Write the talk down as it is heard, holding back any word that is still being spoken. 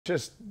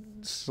Just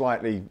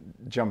slightly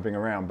jumping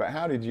around, but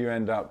how did you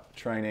end up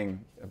training,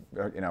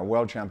 a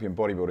world champion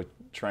bodybuilder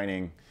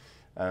training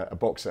a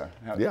boxer?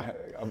 Yeah.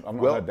 I've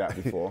not heard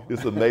that before.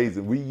 It's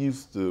amazing.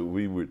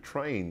 We would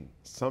train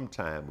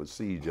sometime, would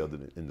see each other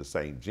in the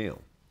same gym,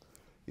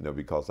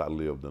 because I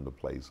lived in a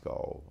place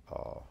called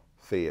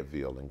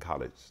Fayetteville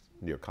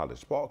near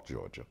College Park,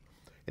 Georgia.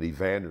 And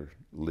Evander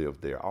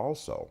lived there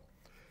also.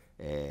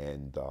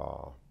 And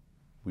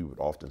we would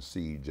often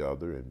see each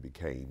other and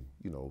became,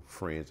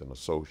 friends and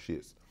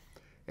associates.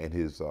 And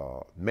his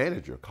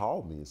manager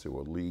called me and said,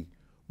 well, Lee,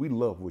 we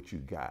love what you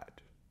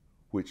got,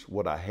 which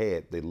what I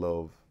had, they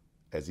love,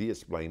 as he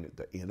explained it,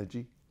 the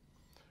energy,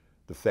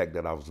 the fact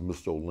that I was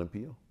Mr.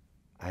 Olympia.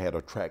 I had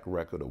a track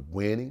record of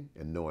winning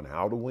and knowing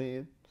how to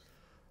win.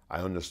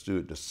 I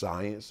understood the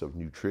science of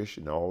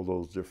nutrition, all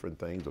those different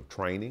things of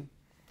training.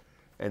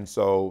 And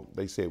so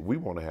they said, we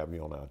want to have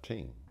you on our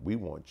team. We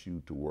want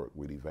you to work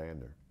with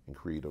Evander and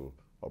create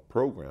a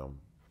program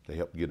to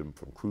help get him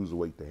from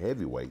cruiserweight to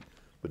heavyweight,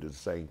 but at the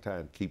same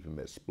time keep him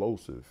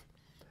explosive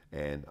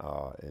and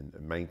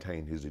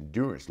maintain his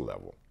endurance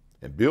level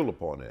and build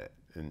upon that.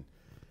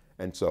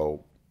 And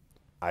so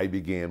I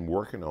began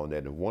working on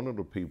that, and one of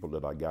the people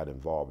that I got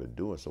involved in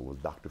doing so was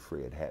Dr.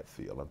 Fred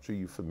Hatfield. I'm sure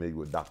you're familiar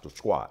with Dr.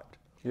 Squat.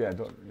 Yeah.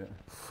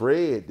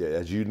 Fred,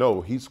 as you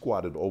know, he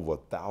squatted over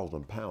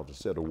 1,000 pounds to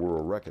set a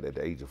world record at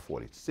the age of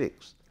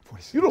 46.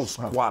 You don't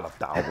squat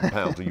 1,000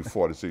 pounds until you're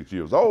 46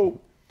 years old.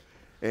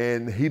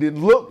 And he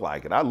didn't look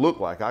like it. I looked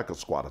like I could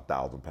squat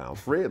 1,000 pounds.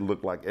 Fred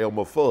looked like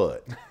Elmer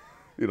Fudd.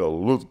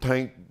 Little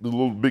tank, the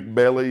little big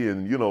belly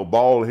and,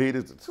 bald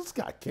headed. This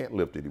guy can't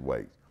lift any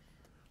weights.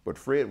 But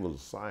Fred was a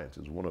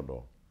scientist, one of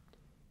the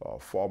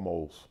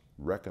foremost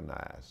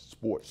recognized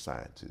sports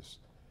scientists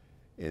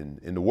in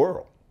the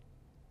world.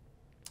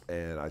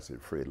 And I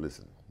said, Fred,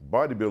 listen,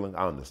 bodybuilding,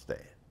 I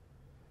understand.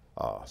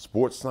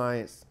 Sports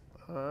science,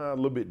 a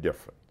little bit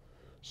different.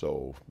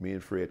 So me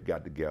and Fred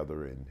got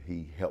together and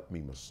he helped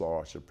me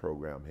massage the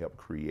program, helped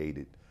create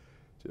it,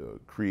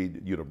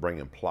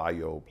 bringing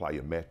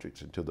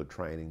plyometrics into the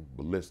training,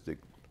 ballistic,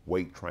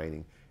 weight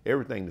training,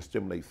 everything to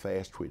stimulate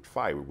fast twitch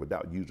fiber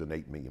without using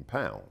 8 million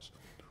pounds,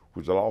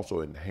 which will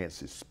also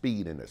enhance his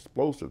speed and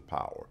explosive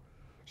power.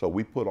 So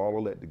we put all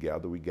of that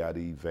together. We got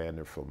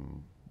Evander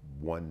from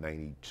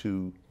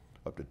 192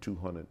 up to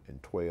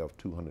 212,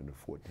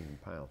 214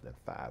 pounds in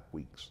 5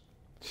 weeks.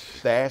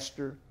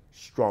 Faster,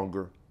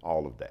 stronger,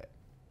 all of that.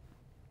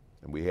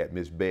 And we had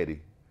Miss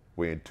Betty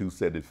weighing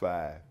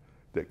 275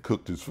 that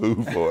cooked his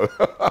food for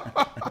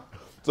us.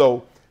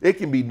 So it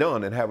can be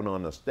done and have an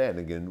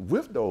understanding. And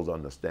with those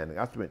understanding,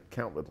 I spent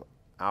countless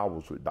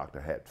hours with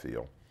Dr.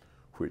 Hatfield,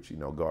 which,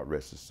 God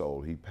rest his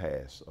soul, he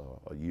passed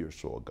a year or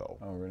so ago.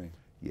 Oh, really?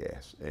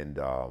 Yes. And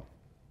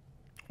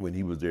when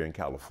he was there in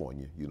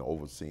California,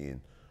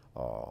 overseeing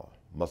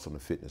Muscle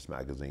and Fitness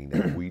magazine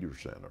at Weider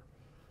Center.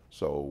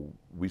 So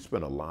we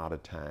spent a lot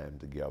of time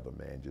together,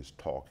 man, just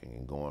talking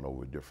and going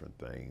over different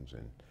things.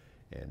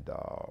 And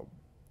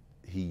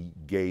he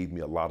gave me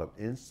a lot of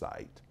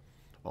insight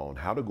on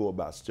how to go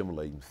about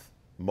stimulating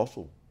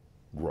muscle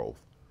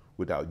growth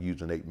without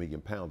using 8 million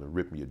pounds and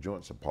ripping your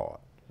joints apart.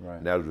 Right.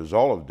 And as a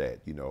result of that,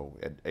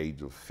 at the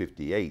age of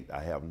 58,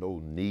 I have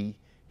no knee,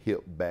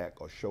 hip,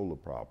 back, or shoulder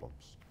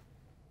problems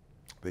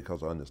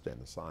because I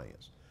understand the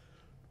science.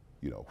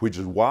 Which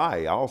is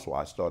why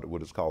I started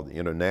what is called the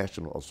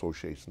International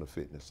Association of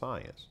Fitness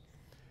Science.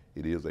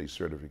 It is a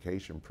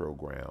certification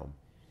program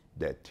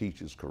that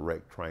teaches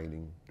correct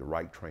training, the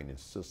right training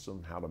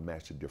system, how to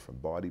match the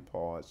different body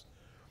parts,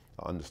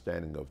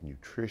 understanding of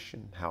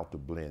nutrition, how to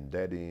blend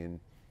that in.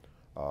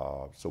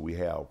 So we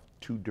have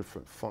 2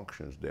 different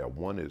functions there.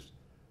 One is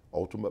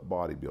ultimate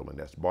bodybuilding,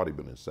 that's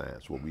bodybuilding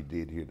science, what we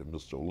did here at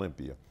Mr.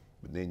 Olympia.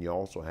 But then you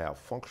also have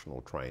functional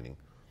training,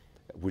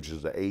 which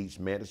is the age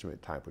management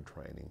type of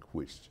training,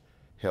 which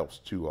helps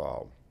to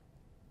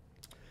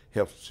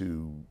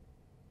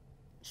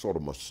sort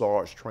of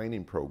massage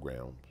training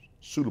programs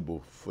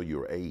suitable for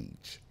your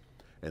age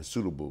and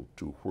suitable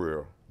to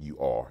where you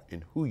are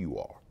and who you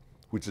are,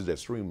 which is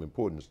extremely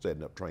important in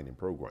setting up training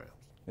programs.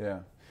 Yeah,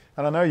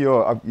 and I know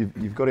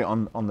you've got it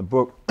on the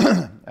book,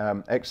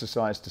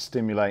 exercise to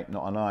stimulate,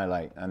 not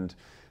annihilate, and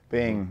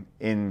being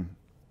in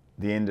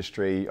the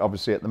industry,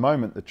 obviously at the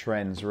moment the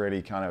trend's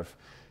really kind of,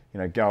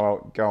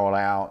 go all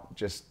out,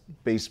 just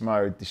beast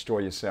mode, destroy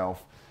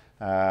yourself.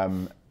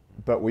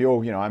 But we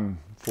all, I'm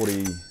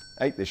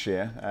 48 this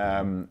year.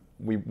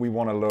 We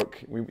want to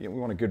look, we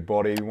want a good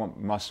body, we want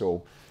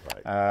muscle.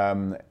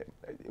 Right.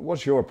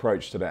 What's your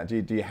approach to that?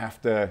 Do you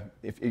have to,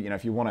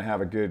 if you want to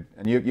have a good,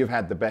 and you've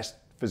had the best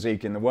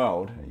physique in the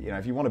world,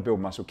 if you want to build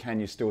muscle, can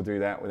you still do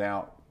that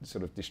without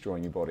sort of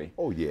destroying your body?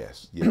 Oh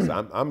yes.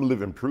 I'm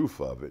living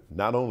proof of it.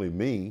 Not only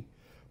me,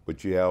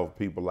 but you have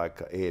people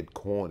like Ed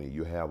Corney,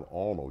 you have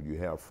Arnold, you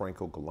have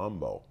Franco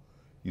Colombo.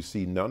 You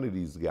see none of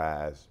these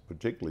guys,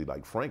 particularly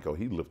like Franco,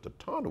 he lifts a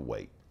ton of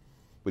weight,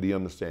 but he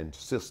understands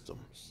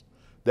systems.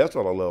 That's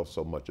what I love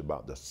so much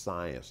about the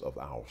science of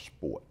our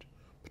sport.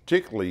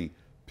 Particularly,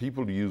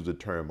 people use the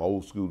term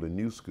old school and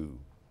new school.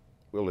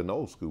 Well, in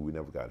old school, we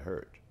never got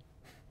hurt.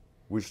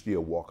 we're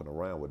still walking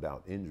around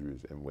without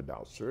injuries and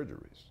without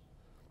surgeries.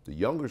 The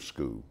younger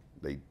school,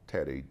 they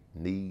tear their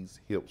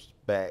knees, hips,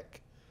 back.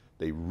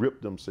 They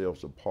rip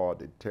themselves apart.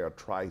 They tear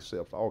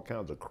triceps, all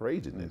kinds of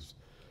craziness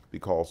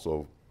because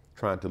of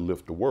trying to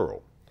lift the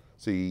world.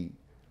 See,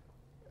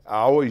 I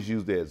always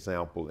use the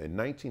example. In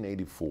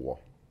 1984,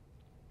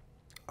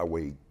 I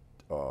weighed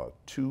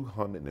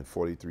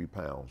 243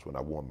 pounds when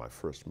I won my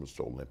first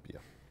Mr. Olympia.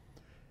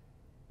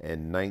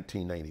 In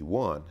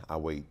 1991, I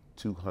weighed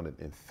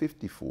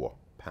 254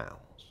 pounds.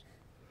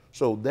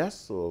 So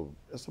that's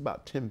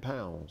about 10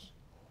 pounds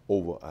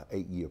over an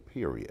 8-year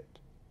period.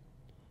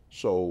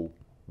 So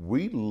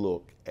we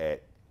look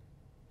at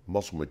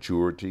muscle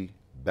maturity,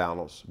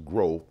 balance,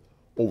 growth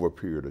over a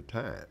period of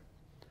time.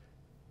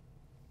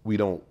 We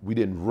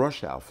didn't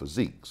rush our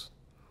physiques.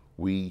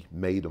 We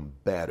made them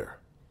better,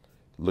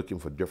 looking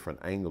for different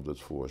angles as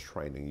far as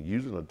training,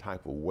 using a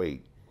type of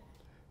weight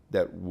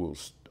that will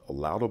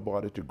allow the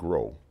body to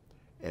grow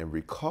and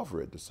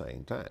recover at the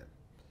same time.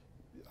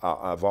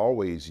 I've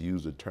always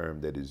used a term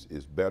that is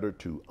better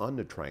to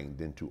undertrain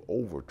than to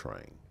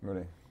overtrain.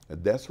 Really?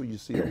 And that's where you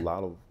see a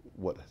lot of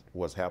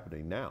what's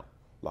happening now.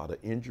 A lot of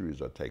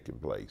injuries are taking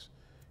place.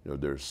 You know,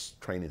 there's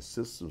training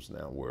systems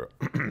now where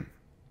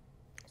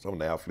some of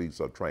the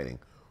athletes are training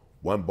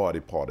one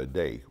body part a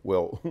day.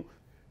 Well,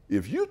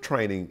 if you're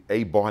training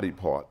a body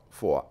part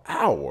for an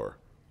hour,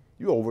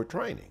 you're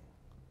overtraining.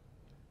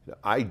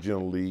 I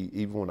generally,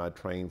 even when I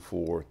trained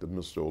for the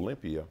Mr.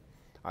 Olympia,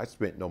 I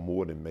spent no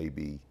more than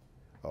maybe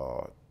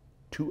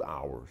 2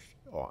 hours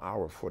or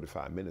hour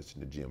 45 minutes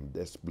in the gym.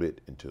 That's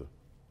split into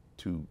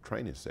 2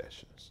 training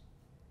sessions.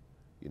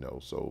 You know,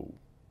 so,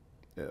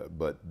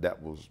 but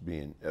that was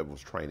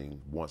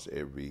training once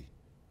every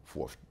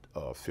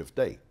fifth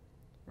day.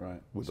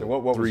 Right. So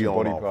what was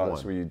your body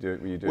parts were you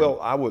doing? Well,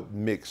 I would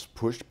mix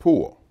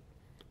push-pull.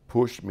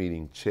 Push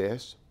meaning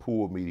chest,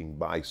 pull meaning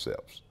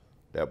biceps.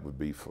 That would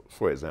be,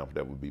 for example,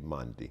 that would be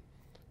Monday.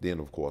 Then,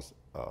 of course,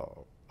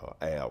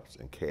 abs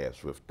and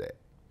calves with that.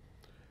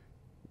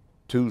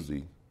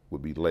 Tuesday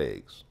would be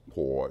legs,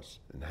 quads,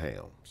 and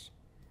hams.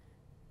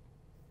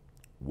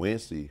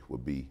 Wednesday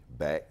would be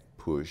back,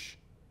 push,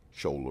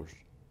 shoulders.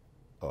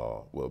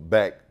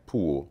 Back,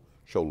 pull,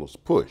 shoulders,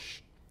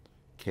 push,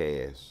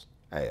 calves,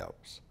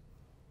 abs.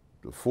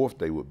 The fourth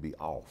day would be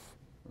off.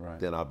 Right.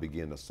 Then I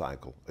begin the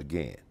cycle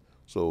again.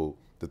 So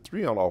the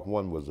 3 on off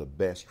 1 was the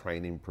best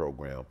training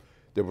program.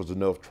 There was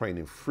enough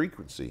training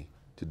frequency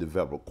to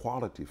develop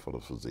quality for the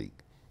physique.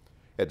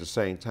 At the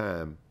same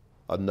time,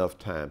 enough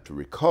time to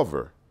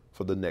recover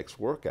for the next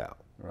workout.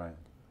 Right.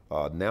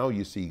 Now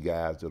you see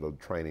guys that are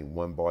training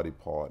one body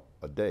part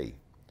a day.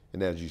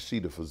 And as you see,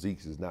 the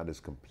physiques is not as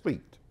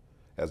complete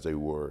as they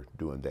were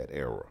during that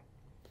era.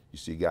 You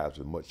see guys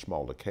with much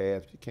smaller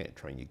calves. You can't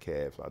train your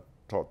calves. I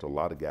talked to a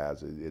lot of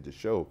guys at the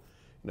show.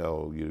 You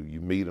know, you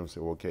meet them and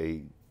say,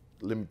 okay,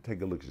 let me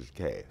take a look at your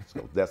calves.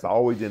 So that's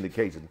always the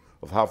indication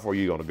of how far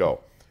you're gonna go.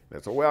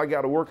 And so, well, I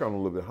gotta work on it a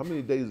little bit. How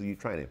many days are you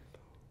training?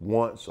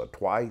 Once or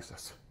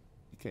twice?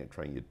 You can't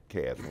train your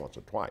calves once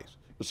or twice.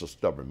 It's a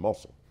stubborn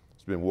muscle.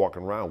 It's been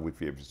walking around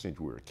with you ever since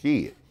you were a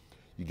kid.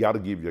 You gotta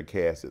give your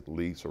calves at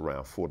least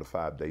around 4 to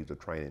 5 days of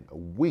training a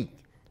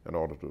week in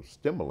order to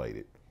stimulate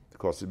it,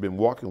 because it's been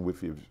walking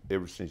with you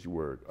ever since you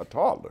were a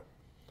toddler.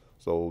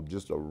 So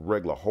just a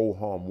regular whole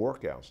home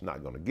workout's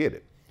not gonna get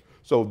it.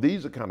 So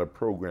these are kind of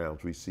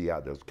programs we see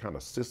out there, kind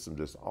of systems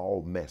that's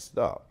all messed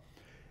up.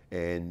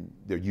 And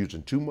they're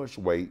using too much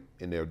weight,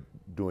 and they're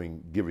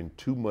giving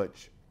too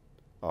much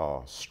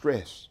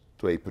stress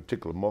to a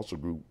particular muscle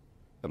group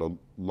at a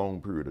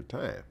long period of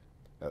time.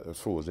 As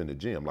far as in the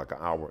gym, like an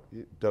hour,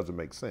 it doesn't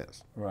make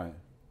sense. Right,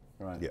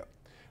 right. Yeah.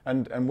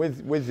 And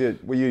with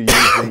it, were you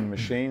using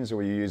machines, or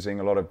were you using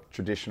a lot of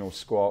traditional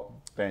squat,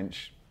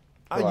 bench?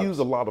 Pull-ups? I use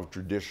a lot of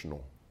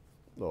traditional.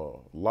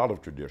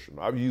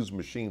 I've used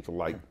machines for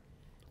like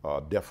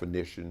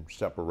definition,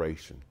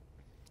 separation.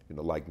 You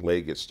know, like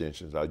leg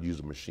extensions, I use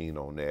a machine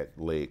on that.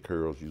 Leg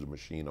curls, use a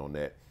machine on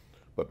that.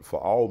 But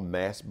for all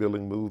mass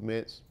building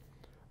movements,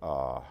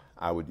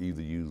 I would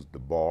either use the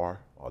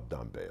bar or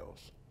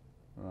dumbbells.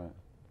 Right.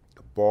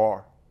 The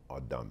bar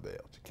or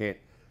dumbbells. You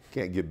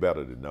can't get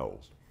better than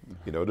those.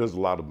 You know, there's a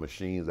lot of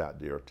machines out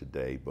there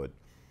today, but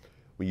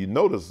when you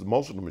notice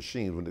most of the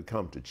machines, when it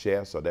comes to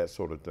chest or that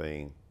sort of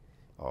thing,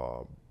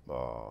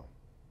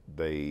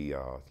 they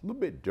are a little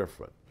bit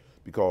different,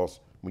 because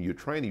when you're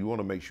training, you want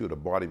to make sure the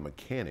body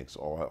mechanics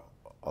are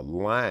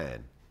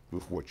aligned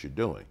with what you're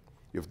doing.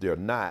 If they're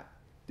not,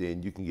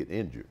 then you can get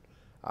injured.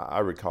 I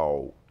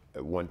recall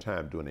at one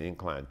time doing an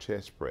incline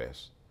chest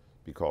press,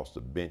 because the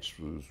bench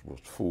was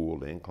full,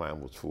 the incline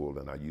was full,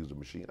 and I used a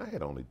machine. I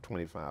had only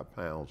 25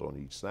 pounds on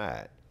each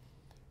side.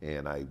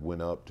 And I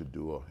went up to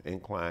do an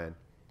incline,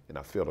 and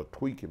I felt a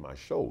tweak in my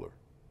shoulder,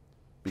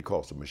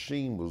 because the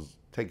machine was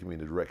taking me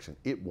in the direction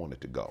it wanted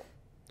to go.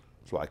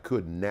 So I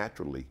couldn't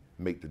naturally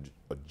make the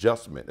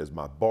adjustment as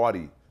my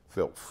body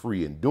felt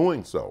free in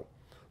doing so.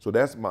 So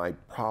that's my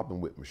problem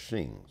with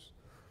machines.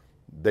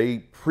 They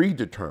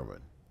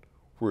predetermine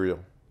where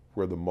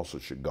the muscle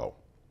should go,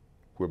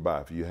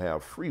 whereby if you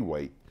have free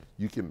weight,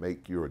 you can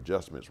make your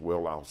adjustments.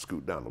 Well, I'll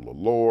scoot down a little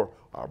lower,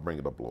 I'll bring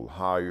it up a little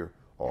higher,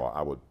 or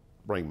I would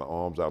bring my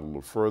arms out a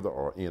little further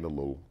or in a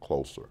little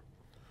closer.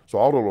 So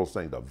all of those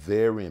things are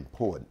very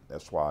important.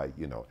 That's why,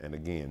 you know, and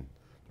again,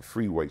 the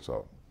free weights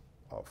are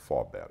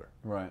far better.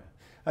 Right.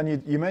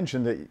 And you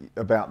mentioned that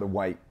about the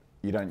weight.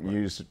 You don't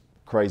use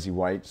crazy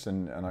weights,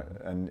 and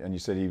you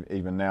said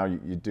even now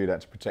you do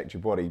that to protect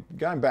your body.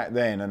 Going back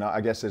then, and I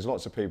guess there's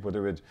lots of people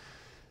that would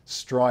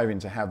striving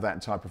to have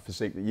that type of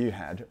physique that you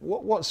had.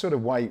 What sort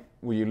of weight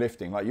were you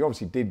lifting? Like, you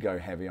obviously did go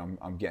heavy,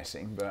 I'm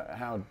guessing, but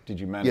how did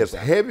you manage that?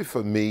 Yes, heavy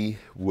for me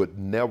would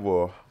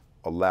never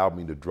allow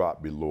me to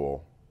drop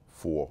below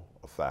 4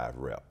 or 5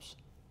 reps.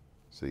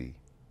 See,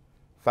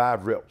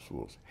 5 reps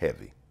was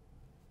heavy.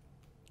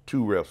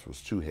 2 reps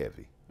was too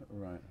heavy.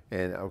 Right.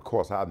 And of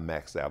course, I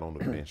maxed out on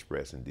the bench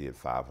press and did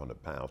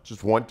 500 pounds.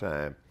 Just one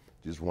time,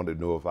 just wanted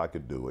to know if I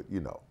could do it,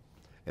 you know.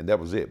 And that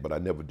was it, but I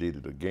never did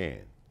it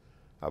again.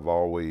 I would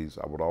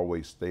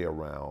always stay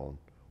around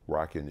where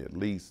I can at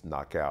least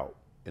knock out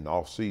in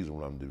off season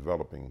when I'm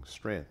developing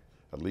strength,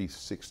 at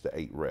least 6 to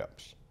 8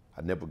 reps.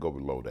 I never go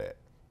below that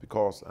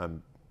because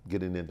I'm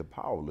getting into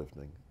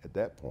powerlifting at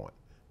that point.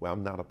 Well,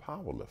 I'm not a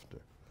power lifter.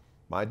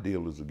 My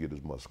deal is to get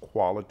as much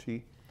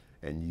quality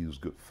and use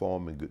good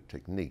form and good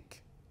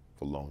technique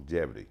for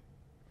longevity.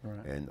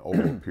 Right. And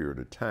over a period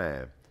of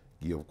time,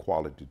 give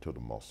quality to the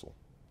muscle.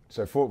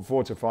 So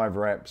 4 to 5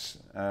 reps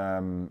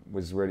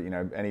was really, you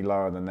know, any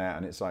lower than that,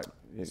 and it's like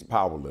it's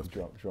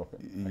powerlifting. Drop it.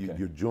 Okay.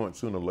 Your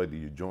joints, sooner or later,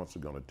 your joints are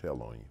going to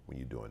tell on you when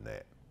you're doing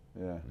that.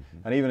 Yeah,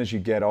 and even as you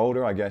get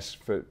older, I guess,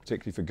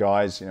 particularly for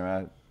guys, you know,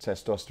 our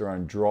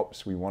testosterone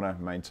drops. We want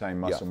to maintain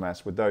muscle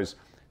mass. Would those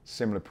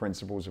similar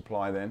principles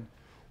apply then?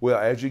 Well,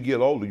 as you get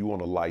older, you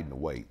want to lighten the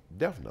weight.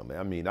 Definitely.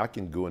 I mean, I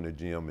can go in the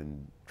gym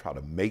and try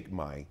to make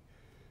my,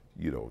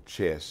 you know,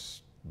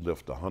 chest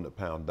lift a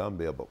 100-pound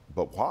dumbbell,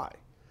 but why?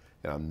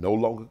 And I'm no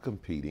longer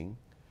competing,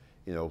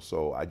 you know,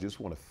 so I just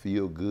want to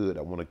feel good.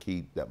 I want to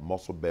keep that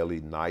muscle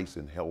belly nice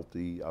and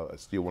healthy. I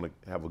still want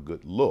to have a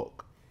good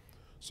look.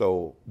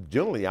 So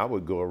generally, I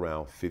would go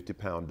around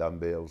 50-pound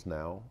dumbbells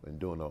now and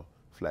doing a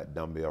flat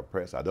dumbbell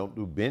press. I don't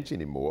do bench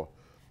anymore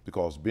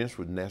because bench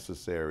was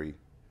necessary,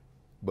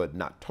 but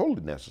not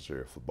totally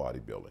necessary for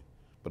bodybuilding.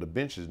 But a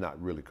bench is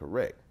not really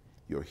correct.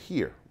 You're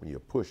here when you're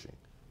pushing.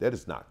 That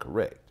is not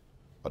correct.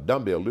 A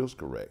dumbbell is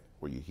correct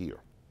where you're here.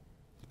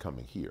 You're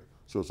coming here.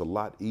 So it's a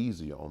lot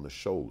easier on the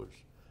shoulders.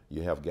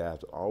 You have guys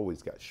that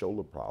always got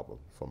shoulder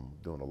problems from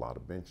doing a lot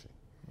of benching.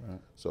 Right.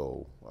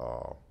 So,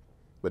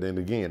 but then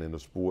again, in the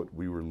sport,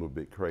 we were a little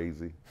bit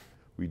crazy.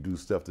 We do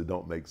stuff that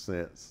don't make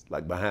sense,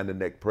 like behind the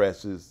neck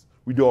presses.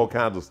 We do all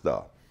kinds of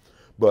stuff.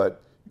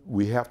 But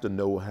we have to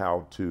know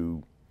how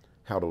to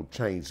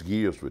change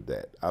gears with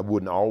that. I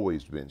wouldn't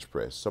always bench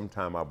press.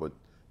 Sometimes I would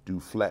do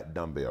flat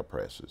dumbbell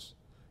presses,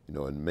 you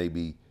know, and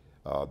maybe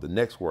the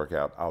next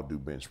workout I'll do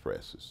bench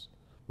presses.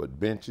 But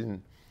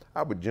benching,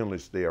 I would generally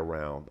stay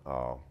around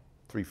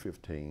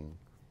 315,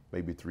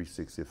 maybe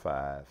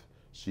 365.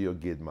 She'll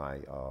get my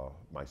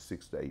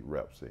 6 to 8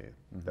 reps in.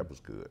 Mm-hmm. That was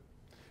good.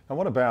 And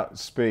what about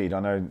speed? I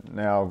know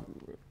now,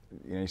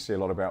 you know, you see a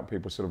lot about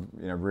people sort of,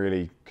 you know,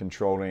 really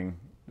controlling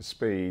the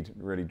speed,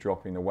 really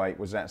dropping the weight.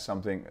 Was that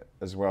something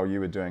as well you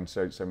were doing?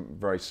 So some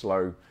very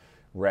slow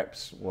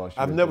reps whilst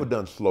you I've never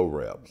done slow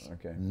reps.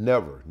 Okay.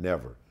 Never.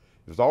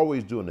 It was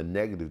always doing the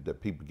negative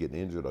that people get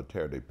injured or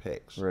tear their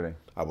pecs. Really?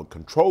 I would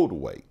control the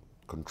weight,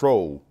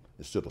 control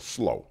instead of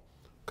slow.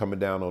 Coming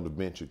down on the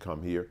bench, you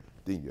come here,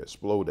 then you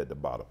explode at the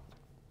bottom.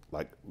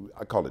 Like,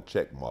 I call it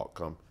check mark.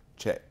 Come,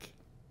 check,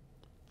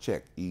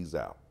 ease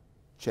out,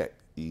 check,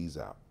 ease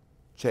out,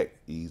 check,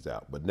 ease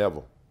out, but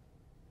never,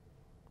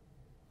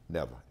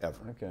 ever.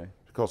 Okay.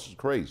 Because it's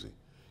crazy.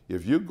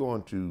 If you're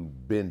going to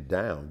bend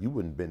down, you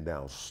wouldn't bend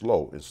down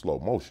slow in slow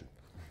motion.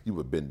 You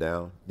would bend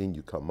down, then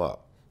you come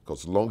up.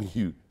 Because as long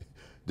as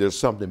there's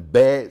something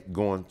bad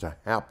going to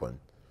happen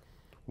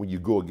when you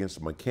go against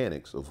the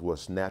mechanics of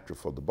what's natural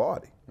for the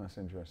body. That's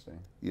interesting.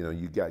 You know,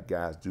 you got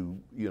guys do,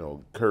 you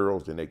know,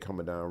 curls and they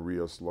coming down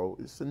real slow.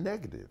 It's a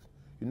negative.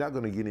 You're not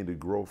going to get any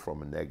growth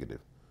from a negative.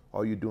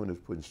 All you're doing is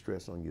putting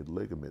stress on your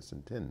ligaments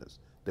and tendons.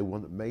 They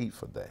weren't made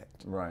for that.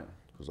 Right.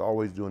 Because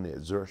always doing the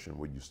exertion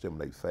where you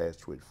stimulate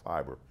fast twitch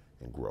fiber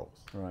and growth.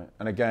 Right.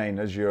 And again,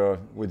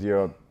 with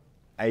your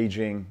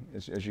aging,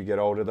 as you get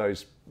older,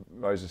 those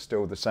are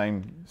still the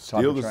same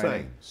type of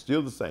training?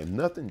 Still the same.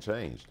 Nothing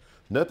changed.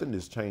 Nothing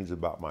has changed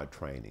about my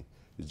training.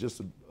 It's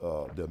just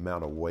the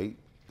amount of weight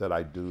that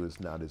I do is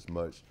not as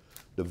much.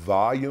 The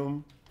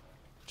volume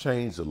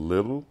changed a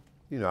little.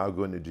 You know, I'll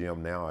go in the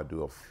gym now, I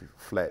do a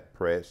flat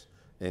press,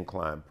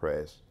 incline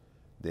press.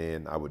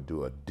 Then I would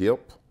do a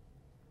dip,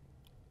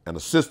 an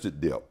assisted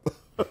dip.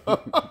 I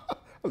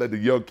let the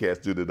young cats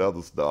do that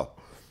other stuff.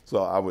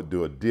 So I would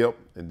do a dip,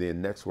 and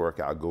then next work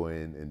I'll go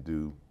in and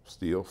do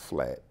still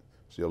flat,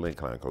 still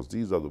incline, because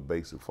these are the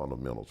basic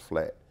fundamentals,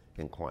 flat,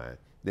 incline.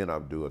 Then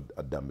I'll do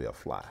a dumbbell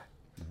fly,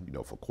 you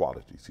know, for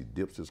quality. See,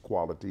 dips is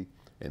quality,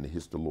 and it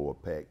hits the lower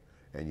pec,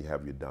 and you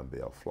have your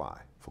dumbbell fly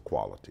for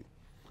quality,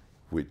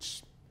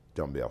 which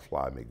dumbbell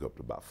fly may go up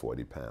to about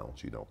 40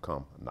 pounds. You know,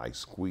 come a nice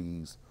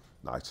squeeze,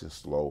 nice and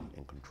slow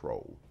and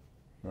controlled.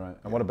 Right.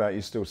 And what about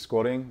you still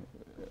squatting?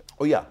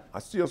 Oh yeah, I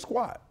still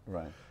squat.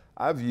 Right.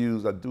 I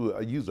use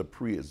a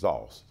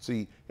pre-exhaust.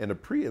 See, and the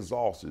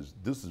pre-exhaust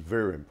this is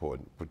very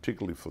important,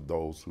 particularly for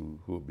those who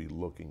will be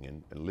looking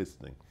and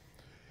listening.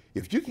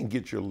 If you can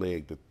get your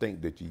leg to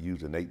think that you're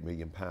using 8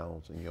 million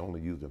pounds and you're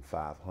only using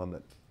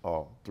 500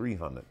 or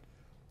 300,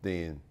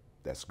 then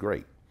that's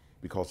great,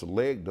 because the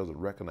leg doesn't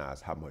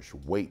recognize how much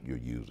weight you're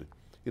using.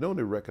 It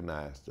only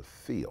recognizes the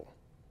feel.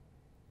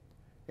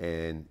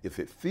 And if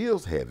it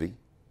feels heavy,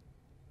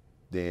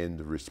 then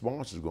the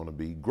response is going to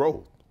be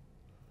growth.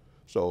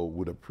 So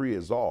with a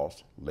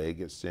pre-exhaust,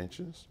 leg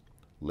extensions,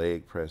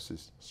 leg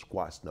presses,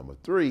 squats number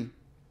 3,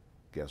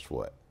 guess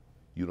what?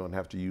 You don't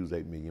have to use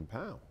 8 million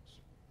pounds.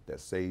 That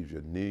saves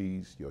your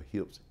knees, your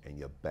hips, and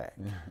your back.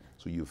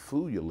 So you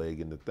fool your leg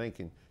into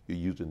thinking you're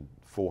using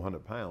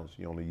 400 pounds,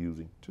 you're only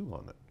using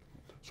 200.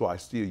 So I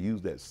still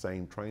use that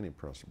same training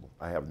principle.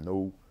 I have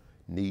no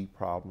knee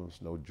problems,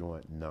 no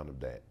joint, none of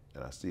that.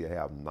 And I still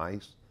have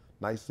nice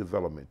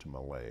development to my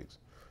legs.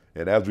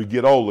 And as we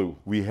get older,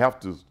 we have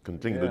to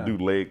continue to do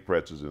leg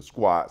presses and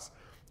squats,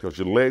 because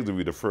your legs will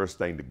be the first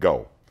thing to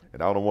go.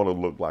 And I don't want to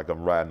look like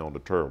I'm riding on the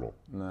turtle.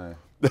 No.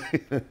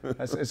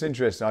 It's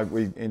interesting.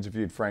 We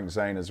interviewed Frank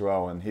Zane as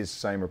well, and his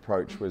same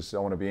approach was, I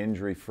want to be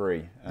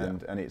injury-free.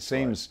 And it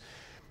seems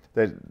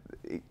that,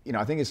 you know,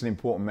 I think it's an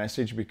important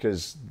message,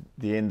 because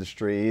the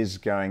industry is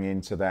going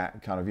into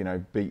that kind of, you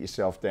know, beat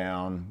yourself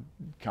down,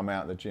 come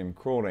out of the gym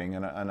crawling.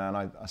 And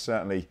I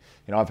certainly,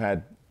 you know, I've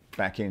had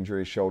back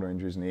injuries, shoulder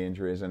injuries, knee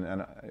injuries,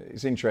 and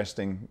it's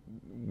interesting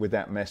with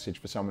that message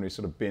for someone who's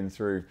sort of been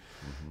through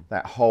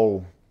that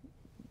whole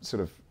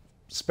sort of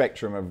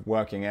spectrum of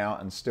working out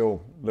and still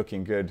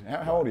looking good.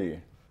 How old are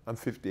you? I'm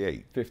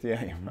 58.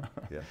 58.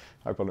 Yeah.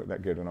 I hope I look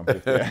that good when I'm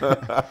 58.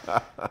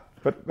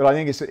 But I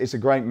think it's a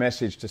great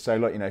message to say,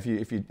 look, you know,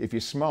 if you're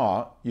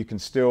smart, you can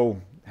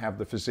still have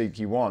the physique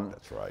you want.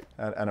 That's right.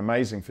 An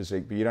amazing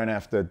physique, but you don't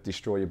have to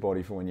destroy your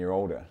body for when you're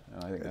older.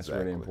 And I think that's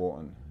really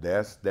important.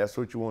 That's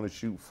what you want to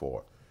shoot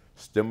for.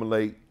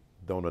 Stimulate,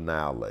 don't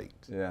annihilate.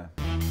 Yeah.